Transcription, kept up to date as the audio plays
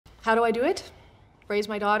How do I do it? Raise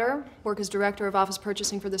my daughter, work as director of office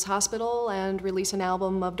purchasing for this hospital, and release an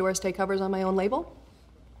album of Doris Day covers on my own label?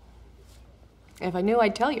 If I knew,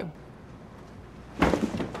 I'd tell you.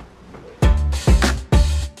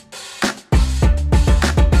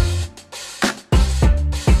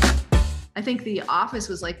 I think The Office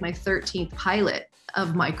was like my 13th pilot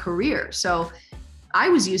of my career. So I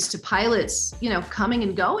was used to pilots, coming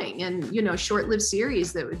and going, and, short-lived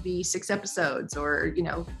series that would be 6 episodes or,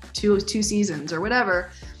 two seasons or whatever.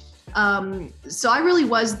 So I really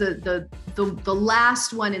was the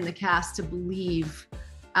last one in the cast to believe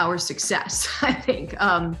our success, I think.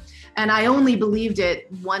 And I only believed it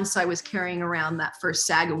once I was carrying around that first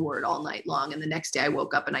SAG award all night long. And the next day I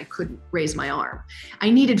woke up and I couldn't raise my arm. I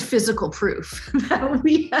needed physical proof that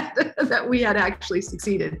we had actually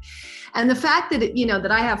succeeded. And the fact that,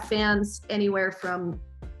 that I have fans anywhere from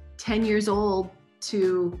 10 years old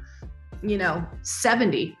to,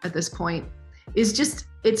 70 at this point is just,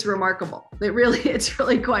 it's remarkable. It's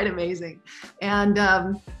really quite amazing. And,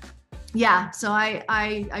 so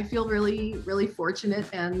I feel really, really fortunate,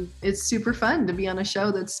 and it's super fun to be on a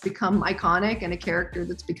show that's become iconic and a character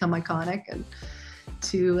that's become iconic, and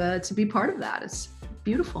to be part of that is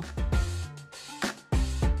beautiful.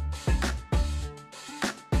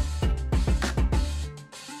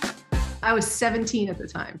 I was 17 at the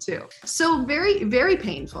time too. So very, very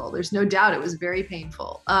painful. There's no doubt it was very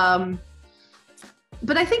painful.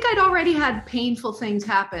 But I think I'd already had painful things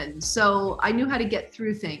happen, so I knew how to get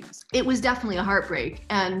through things. It was definitely a heartbreak,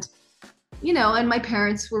 and, and my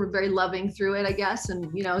parents were very loving through it, I guess,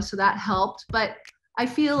 and, so that helped. But I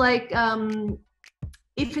feel like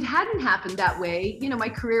if it hadn't happened that way, my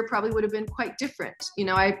career probably would have been quite different.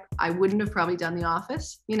 I wouldn't have probably done The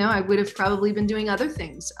Office. I would have probably been doing other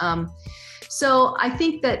things. So I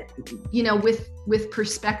think that, with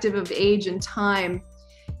perspective of age and time,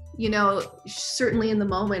 certainly in the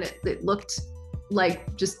moment, it looked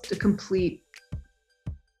like just a completely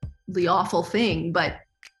awful thing. But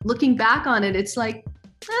looking back on it, it's like,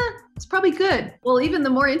 it's probably good. Well, even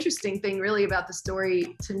the more interesting thing really about the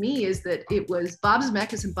story to me is that it was Bob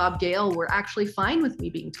Zemeckis and Bob Gale were actually fine with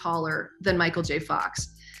me being taller than Michael J. Fox.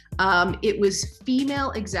 It was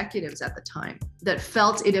female executives at the time that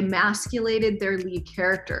felt it emasculated their lead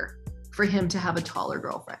character for him to have a taller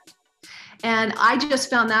girlfriend. And I just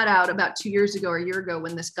found that out about 2 years ago or a year ago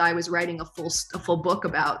when this guy was writing a full book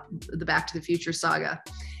about the Back to the Future saga.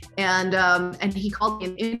 And he called me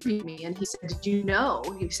and interviewed me, and he said, "Did you know?"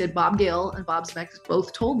 He said, "Bob Gale and Bob Zemeckis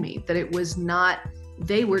both told me that it was not,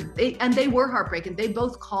 they were heartbroken. They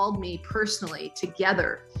both called me personally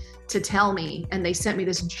together to tell me, and they sent me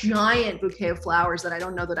this giant bouquet of flowers that I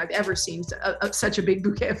don't know that I've ever seen, such a big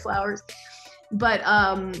bouquet of flowers. But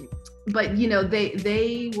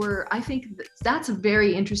they were, I think that's a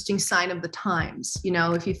very interesting sign of the times,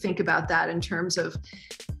 if you think about that in terms of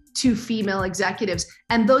two female executives.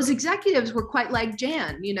 And those executives were quite like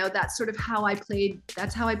Jan, that's sort of how I played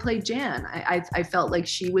Jan. I felt like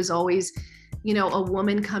she was always, a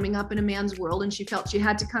woman coming up in a man's world, and she felt she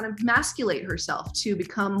had to kind of masculate herself to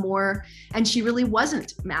become more, and she really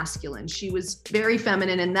wasn't masculine. She was very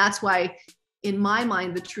feminine. And that's why, in my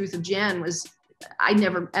mind, the truth of Jan was, I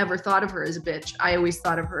never ever thought of her as a bitch. I always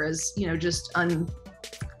thought of her as, just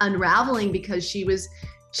unraveling, because she was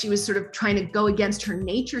sort of trying to go against her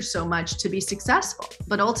nature so much to be successful.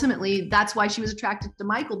 But ultimately, that's why she was attracted to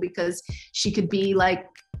Michael, because she could be like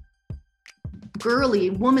girly,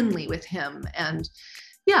 womanly with him. And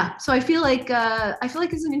so I feel like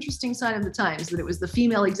it's an interesting sign of the times that it was the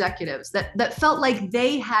female executives that felt like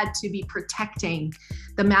they had to be protecting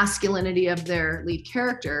the masculinity of their lead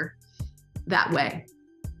character that way.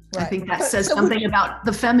 Right. I think that says something about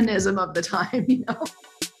the feminism of the time,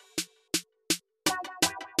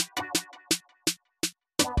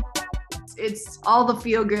 It's all the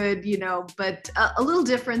feel good, but a little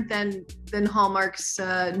different than Hallmark's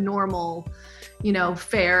normal,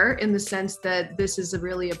 fare, in the sense that this is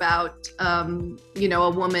really about,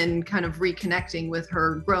 a woman kind of reconnecting with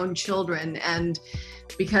her grown children. And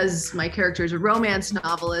because my character is a romance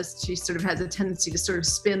novelist, she sort of has a tendency to sort of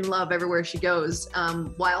spin love everywhere she goes,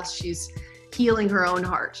 while she's healing her own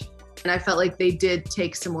heart. And I felt like they did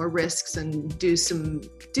take some more risks and do some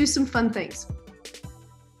fun things.